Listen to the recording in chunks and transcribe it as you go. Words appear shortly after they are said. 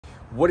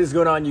What is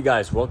going on, you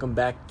guys? Welcome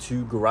back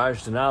to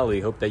Garage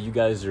Denali. Hope that you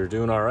guys are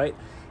doing all right.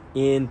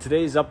 In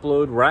today's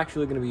upload, we're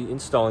actually going to be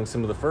installing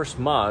some of the first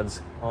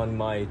mods on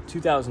my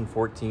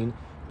 2014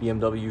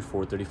 BMW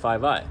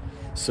 435i.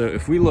 So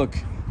if we look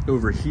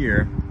over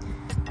here,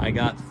 I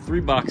got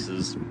 3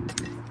 boxes,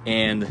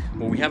 and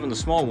what we have in the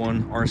small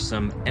one are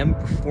some M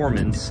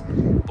Performance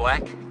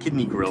black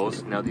kidney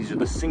grills. Now these are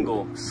the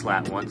single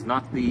slat ones,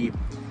 not the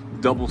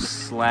double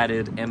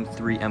slatted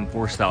M3,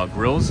 M4 style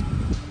grills.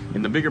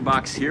 In the bigger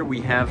box here,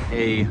 we have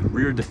a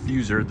rear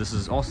diffuser. This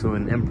is also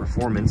an M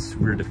Performance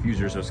rear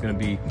diffuser, so it's going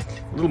to be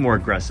a little more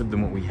aggressive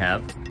than what we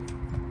have.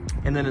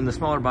 And then in the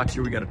smaller box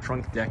here, we got a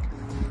trunk deck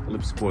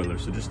lip spoiler.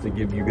 So just to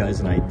give you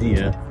guys an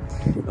idea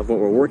of what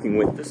we're working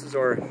with, this is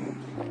our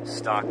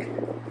stock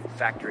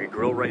factory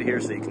grill right here.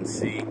 So you can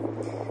see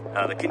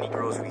the kidney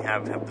grills we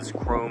have this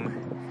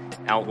chrome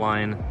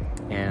outline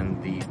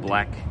and the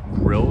black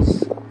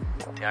grills,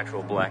 the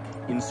actual black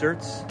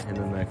inserts, and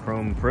then the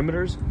chrome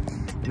perimeters.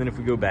 And then if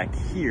we go back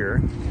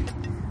here,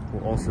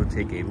 we'll also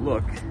take a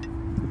look.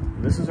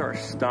 This is our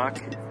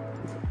stock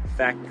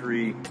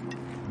factory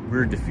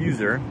rear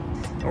diffuser.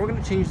 And we're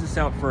going to change this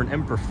out for an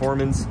M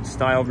Performance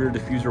style rear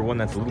diffuser, one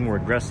that's a little more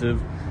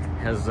aggressive,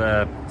 has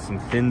some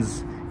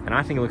fins, and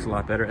I think it looks a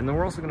lot better. And then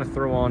we're also going to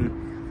throw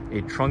on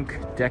a trunk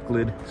deck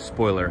lid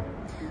spoiler.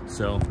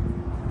 So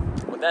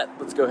with that,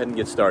 let's go ahead and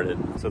get started.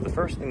 So the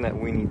first thing that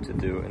we need to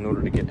do in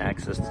order to get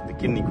access to the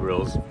kidney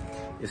grills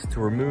is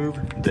to remove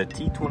the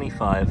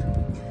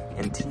T25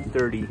 and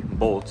T30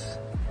 bolts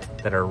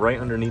that are right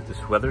underneath this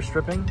weather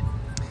stripping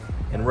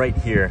and right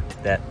here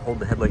that hold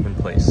the headlight in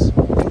place.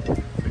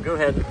 So go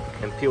ahead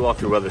and peel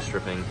off your weather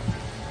stripping,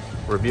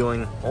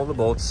 revealing all the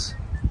bolts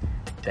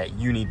that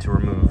you need to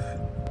remove.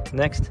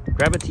 Next,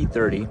 grab a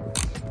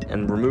T30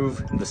 and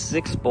remove the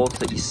 6 bolts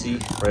that you see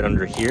right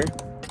under here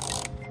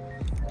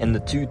and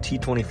the 2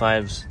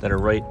 T25s that are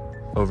right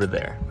over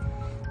there.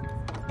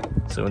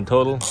 So in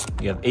total,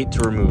 you have 8 to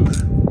remove.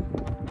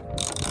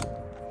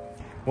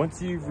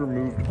 Once you've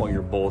removed all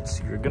your bolts,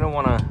 you're gonna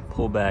wanna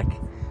pull back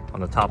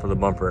on the top of the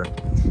bumper.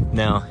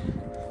 Now,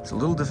 it's a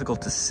little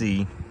difficult to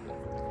see,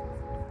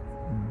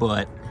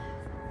 but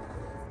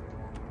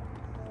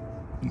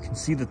you can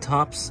see the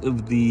tops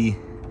of the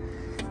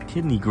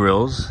kidney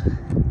grills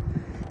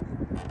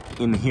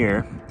in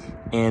here.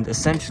 And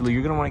essentially,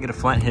 you're gonna wanna get a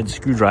flathead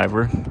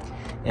screwdriver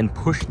and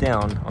push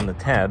down on the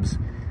tabs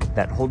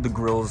that hold the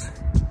grills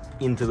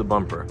into the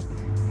bumper.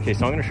 Okay,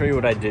 so I'm gonna show you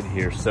what I did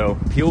here. So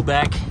peel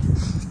back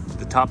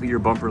the top of your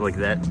bumper like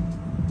that.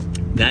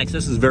 The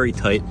access is very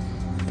tight,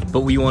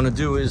 but what you wanna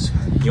do is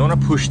you wanna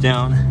push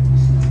down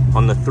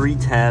on the 3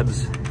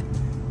 tabs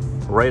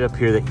right up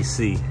here that you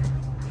see.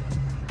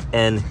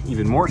 And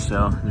even more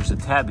so, there's a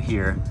tab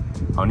here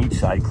on each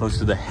side close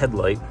to the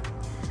headlight.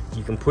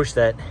 You can push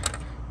that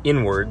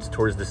inwards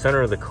towards the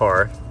center of the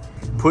car,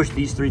 push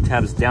these 3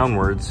 tabs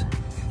downwards,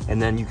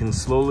 and then you can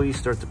slowly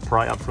start to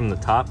pry up from the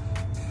top.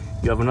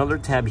 You have another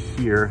tab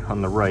here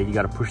on the right. You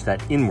got to push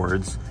that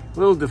inwards. A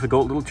little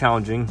difficult, a little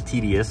challenging,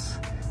 tedious,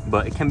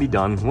 but it can be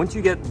done. Once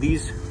you get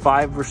these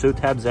 5 or so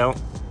tabs out,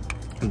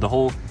 the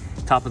whole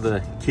top of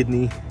the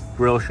kidney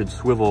grill should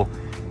swivel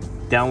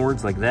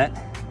downwards like that.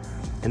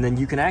 And then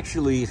you can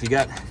actually, if you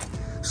got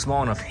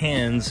small enough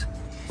hands,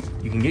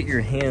 you can get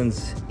your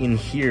hands in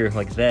here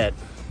like that,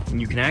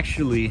 and you can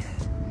actually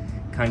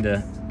kind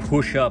of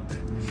push up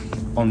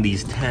on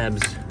these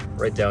tabs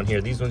right down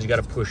here. These ones you got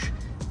to push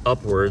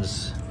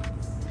upwards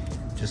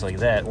just like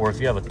that, or if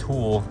you have a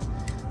tool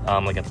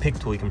like a pick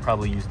tool, you can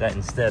probably use that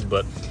instead.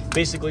 But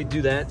basically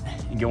do that.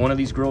 You get one of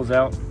these grills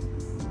out,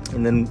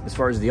 and then as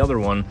far as the other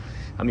one,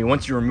 I mean,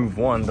 once you remove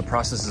one, the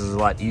process is a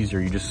lot easier.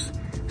 You just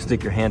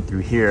stick your hand through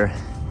here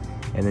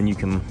and then you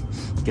can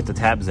get the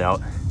tabs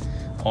out.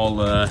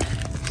 All I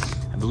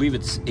believe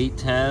it's 8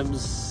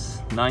 tabs,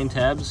 9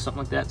 tabs,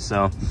 something like that.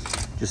 So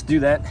just do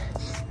that,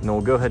 and then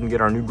we'll go ahead and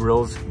get our new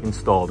grills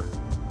installed.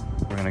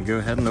 We're gonna go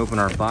ahead and open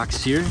our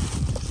box here,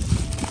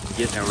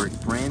 get our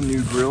brand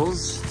new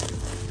grills,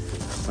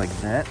 just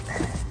like that.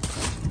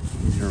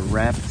 These are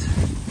wrapped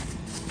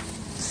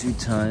 2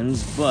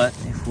 times, but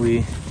if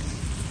we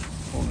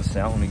pull this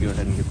out, let me go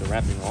ahead and get the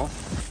wrapping off.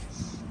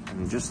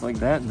 And just like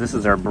that, this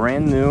is our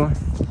brand new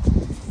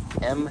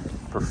M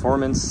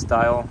Performance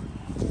style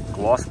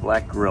gloss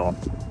black grill.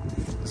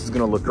 This is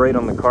gonna look great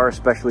on the car,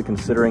 especially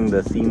considering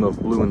the theme of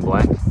blue and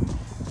black.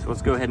 So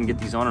let's go ahead and get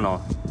these on and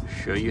I'll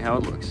show you how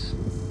it looks.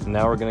 And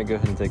now we're gonna go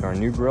ahead and take our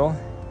new grill,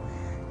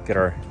 get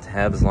our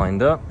tabs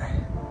lined up,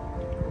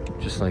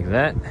 just like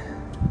that,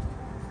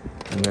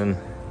 and then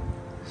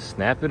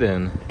snap it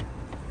in,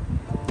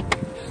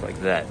 just like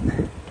that.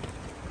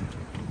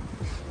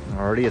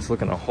 Already it's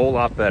looking a whole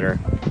lot better.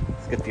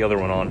 Let's get the other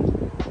one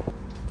on.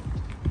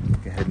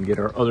 Go ahead and get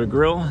our other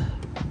grill,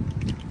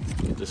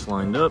 get this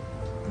lined up,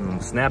 and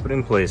then snap it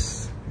in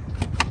place.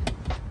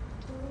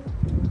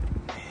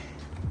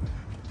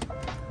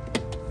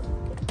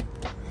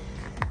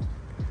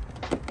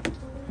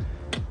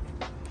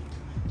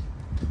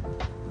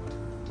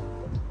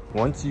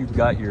 Once you've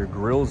got your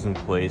grills in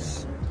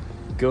place,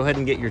 go ahead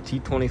and get your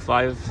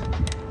T25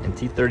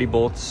 some T30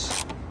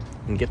 bolts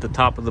and get the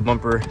top of the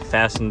bumper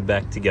fastened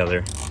back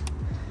together.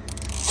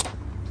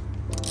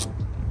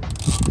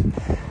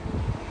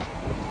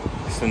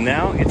 So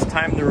now it's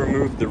time to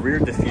remove the rear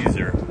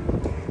diffuser.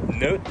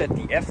 Note that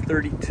the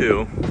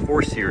F32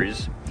 4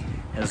 Series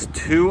has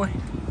two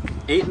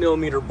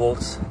 8mm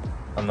bolts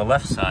on the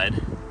left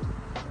side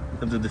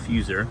of the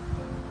diffuser,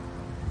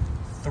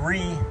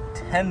 three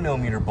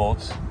 10mm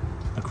bolts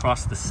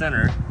across the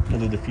center of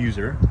the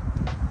diffuser,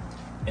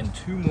 and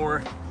two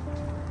more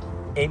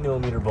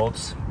 8mm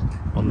bolts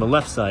on the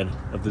left side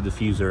of the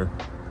diffuser.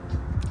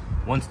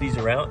 Once these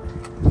are out,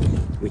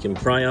 we can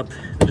pry up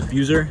the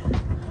diffuser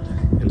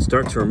and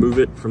start to remove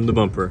it from the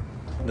bumper.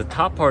 The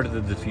top part of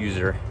the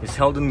diffuser is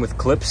held in with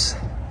clips,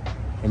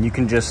 and you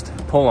can just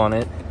pull on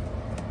it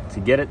to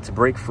get it to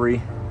break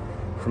free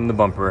from the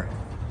bumper,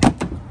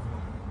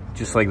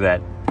 just like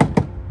that.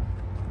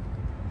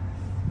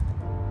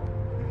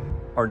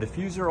 Our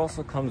diffuser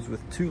also comes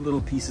with two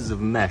little pieces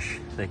of mesh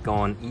that go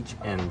on each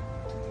end.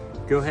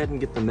 Go ahead and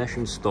get the mesh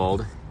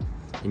installed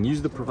and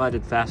use the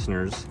provided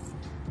fasteners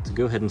to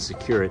go ahead and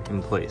secure it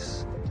in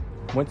place.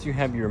 Once you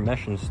have your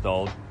mesh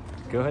installed,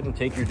 go ahead and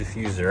take your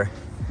diffuser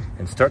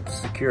and start to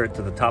secure it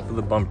to the top of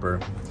the bumper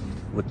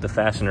with the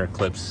fastener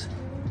clips.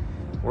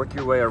 Work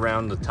your way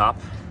around the top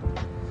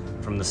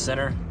from the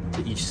center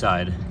to each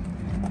side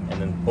and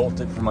then bolt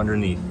it from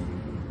underneath.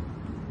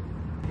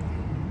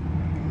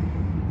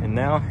 And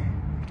now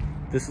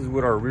this is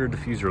what our rear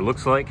diffuser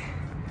looks like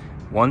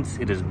once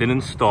it has been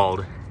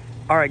installed.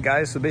 Alright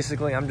guys, so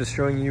basically I'm just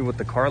showing you what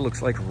the car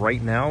looks like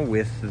right now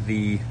with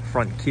the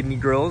front kidney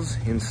grills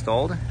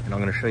installed, and I'm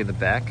going to show you the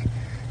back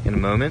in a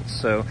moment.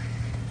 So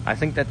I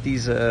think that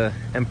these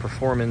M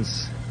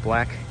Performance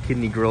black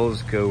kidney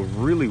grills go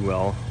really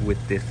well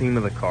with the theme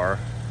of the car,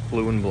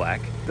 blue and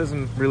black.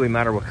 Doesn't really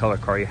matter what color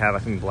car you have, I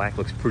think black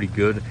looks pretty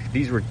good.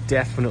 These were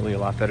definitely a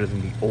lot better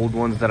than the old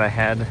ones that I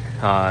had,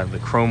 the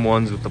chrome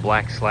ones with the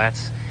black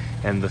slats,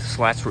 and the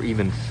slats were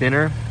even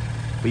thinner.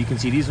 But you can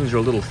see these ones are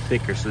a little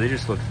thicker, so they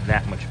just look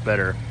that much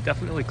better.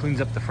 Definitely cleans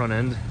up the front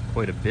end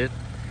quite a bit.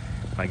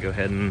 If I go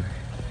ahead and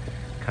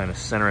kind of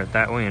center it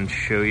that way and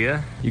show you.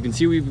 You can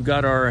see we've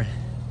got our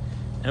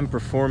M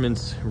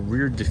Performance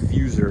rear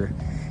diffuser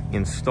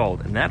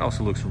installed, and that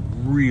also looks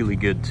really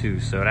good too.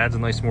 So it adds a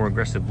nice, more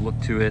aggressive look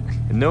to it.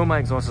 And no, my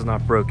exhaust is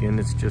not broken.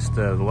 It's just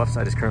the left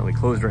side is currently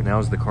closed right now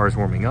as the car is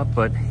warming up,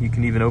 but you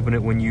can even open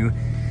it when you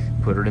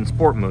put it in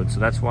sport mode.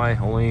 So that's why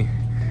only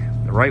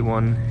the right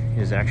one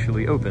is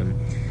actually open.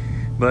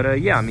 But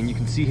yeah, I mean, you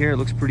can see here it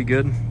looks pretty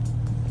good.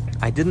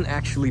 I didn't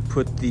actually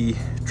put the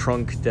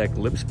trunk deck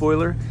lip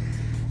spoiler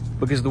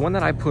because the one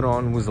that I put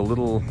on was a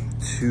little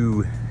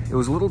too, it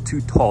was a little too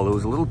tall, it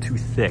was a little too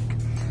thick.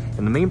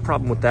 And the main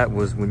problem with that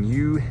was when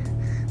you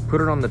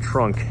put it on the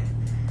trunk,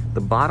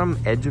 the bottom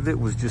edge of it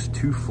was just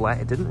too flat.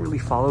 It didn't really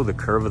follow the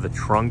curve of the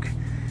trunk.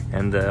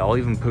 And I'll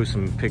even post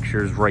some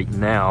pictures right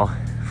now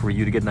for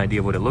you to get an idea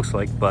of what it looks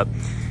like, but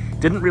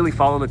didn't really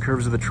follow the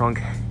curves of the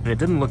trunk, and it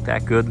didn't look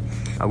that good.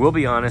 I will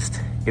be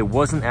honest, it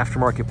was an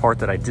aftermarket part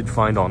that I did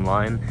find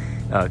online,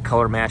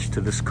 color match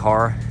to this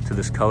car, to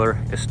this color,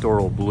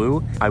 Estoril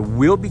Blue. I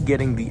will be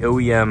getting the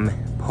OEM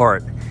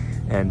part,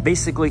 and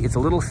basically it's a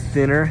little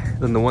thinner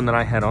than the one that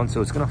I had on, so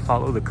it's gonna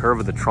follow the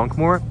curve of the trunk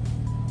more.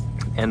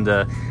 And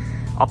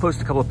I'll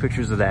post a couple of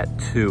pictures of that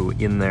too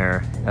in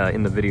there,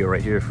 in the video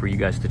right here for you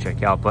guys to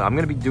check out, but I'm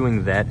gonna be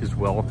doing that as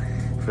well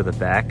for the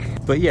back.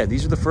 But yeah,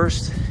 these are the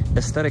first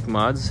aesthetic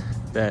mods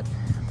that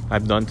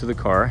I've done to the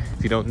car.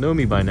 If you don't know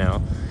me by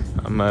now,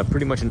 I'm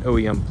pretty much an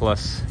OEM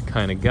plus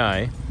kind of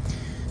guy.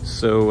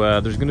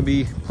 So there's going to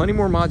be plenty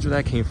more mods where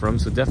that came from,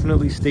 so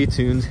definitely stay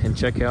tuned and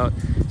check out,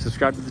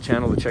 subscribe to the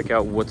channel to check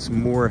out what's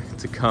more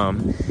to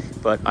come.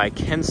 But I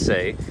can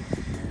say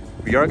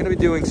we are going to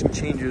be doing some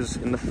changes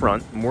in the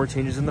front, more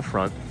changes in the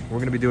front. We're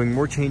going to be doing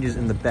more changes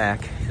in the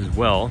back as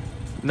well.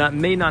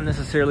 May not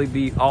necessarily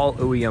be all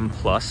OEM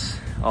plus.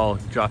 I'll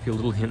drop you a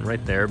little hint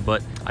right there,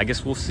 but I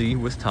guess we'll see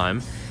with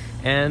time.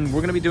 And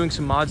we're gonna be doing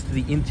some mods to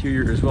the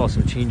interior as well,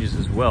 some changes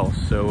as well.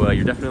 So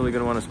you're definitely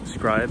gonna wanna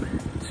subscribe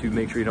to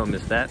make sure you don't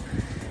miss that.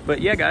 But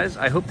yeah, guys,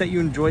 I hope that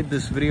you enjoyed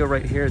this video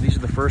right here. These are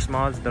the first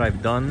mods that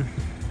I've done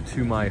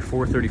to my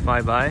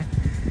 435i.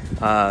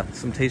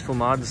 Some tasteful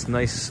mods,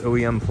 nice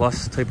OEM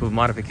plus type of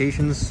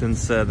modifications,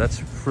 since that's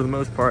for the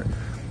most part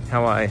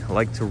how I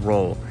like to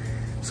roll.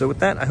 So with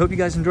that, I hope you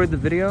guys enjoyed the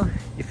video.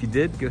 If you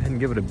did, go ahead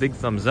and give it a big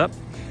thumbs up.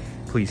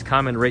 Please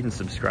comment, rate, and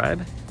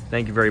subscribe.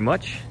 Thank you very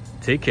much.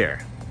 Take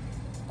care.